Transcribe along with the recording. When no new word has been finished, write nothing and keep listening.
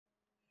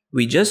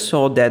We just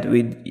saw that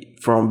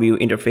from view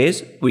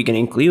interface, we can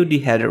include the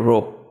header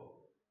row.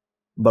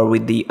 But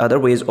with the other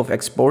ways of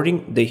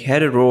exporting, the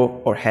header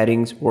row or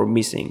headings were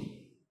missing.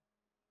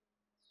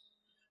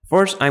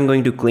 First, I'm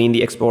going to clean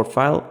the export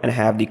file and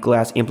have the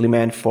class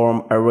implement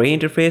from array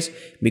interface,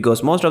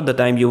 because most of the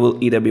time you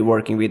will either be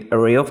working with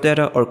array of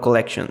data or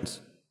collections.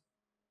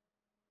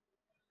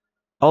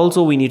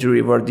 Also, we need to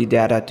revert the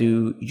data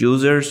to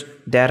users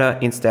data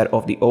instead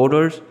of the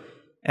orders.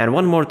 And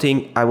one more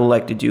thing I would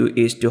like to do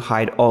is to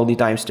hide all the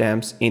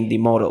timestamps in the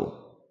model.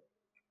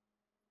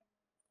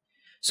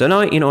 So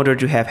now in order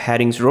to have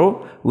headings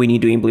row, we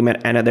need to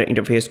implement another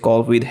interface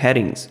called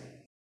WithHeadings.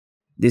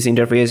 This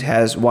interface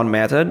has one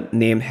method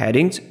named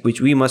headings,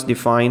 which we must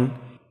define,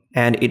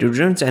 and it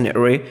returns an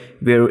array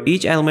where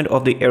each element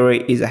of the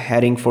array is a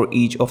heading for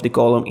each of the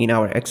column in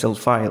our Excel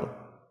file.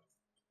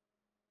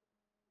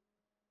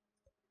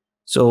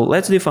 So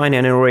let's define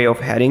an array of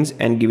headings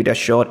and give it a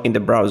shot in the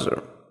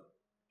browser.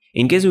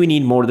 In case we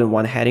need more than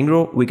one heading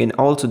row, we can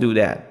also do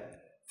that.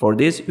 For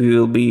this, we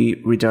will be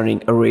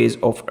returning arrays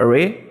of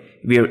array,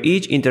 where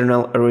each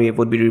internal array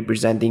would be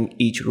representing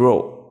each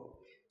row.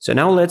 So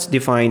now let's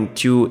define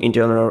two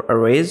internal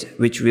arrays,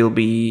 which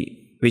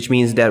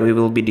means that we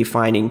will be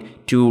defining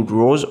two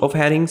rows of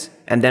headings,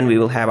 and then we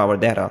will have our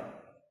data.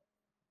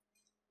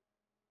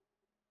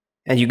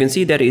 And you can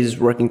see that it is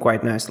working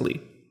quite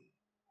nicely.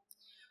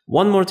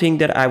 One more thing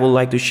that I would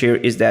like to share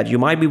is that you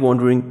might be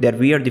wondering that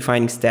we are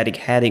defining static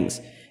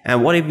headings,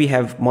 and what if we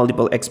have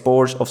multiple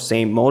exports of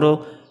same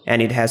model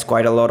and it has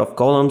quite a lot of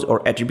columns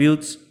or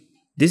attributes?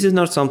 This is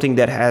not something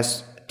that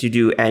has to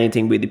do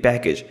anything with the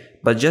package,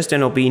 but just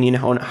an opinion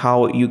on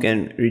how you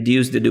can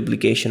reduce the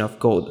duplication of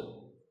code.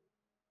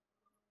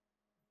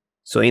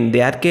 So in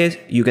that case,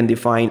 you can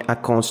define a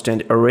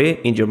constant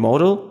array in your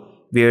model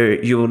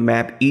where you will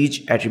map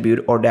each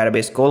attribute or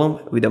database column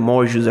with a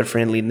more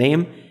user-friendly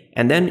name,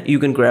 and then you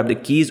can grab the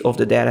keys of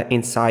the data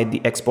inside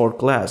the export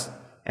class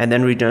and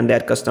then return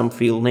that custom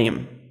field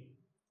name.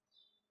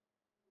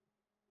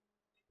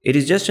 It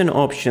is just an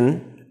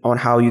option on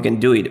how you can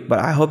do it, but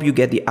I hope you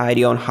get the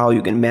idea on how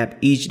you can map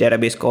each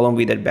database column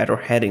with a better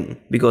heading,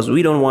 because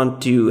we don't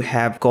want to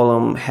have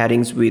column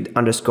headings with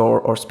underscore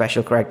or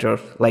special characters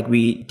like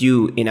we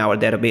do in our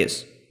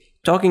database.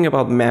 Talking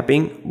about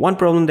mapping, one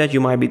problem that you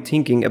might be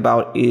thinking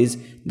about is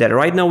that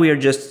right now we are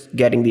just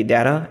getting the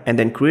data and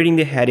then creating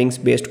the headings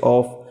based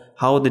off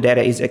how the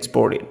data is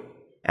exported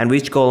and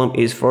which column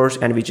is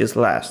first and which is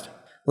last.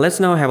 Let's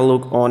now have a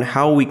look on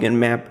how we can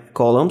map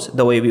columns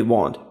the way we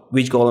want.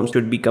 Which columns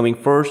should be coming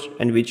first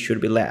and which should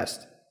be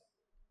last.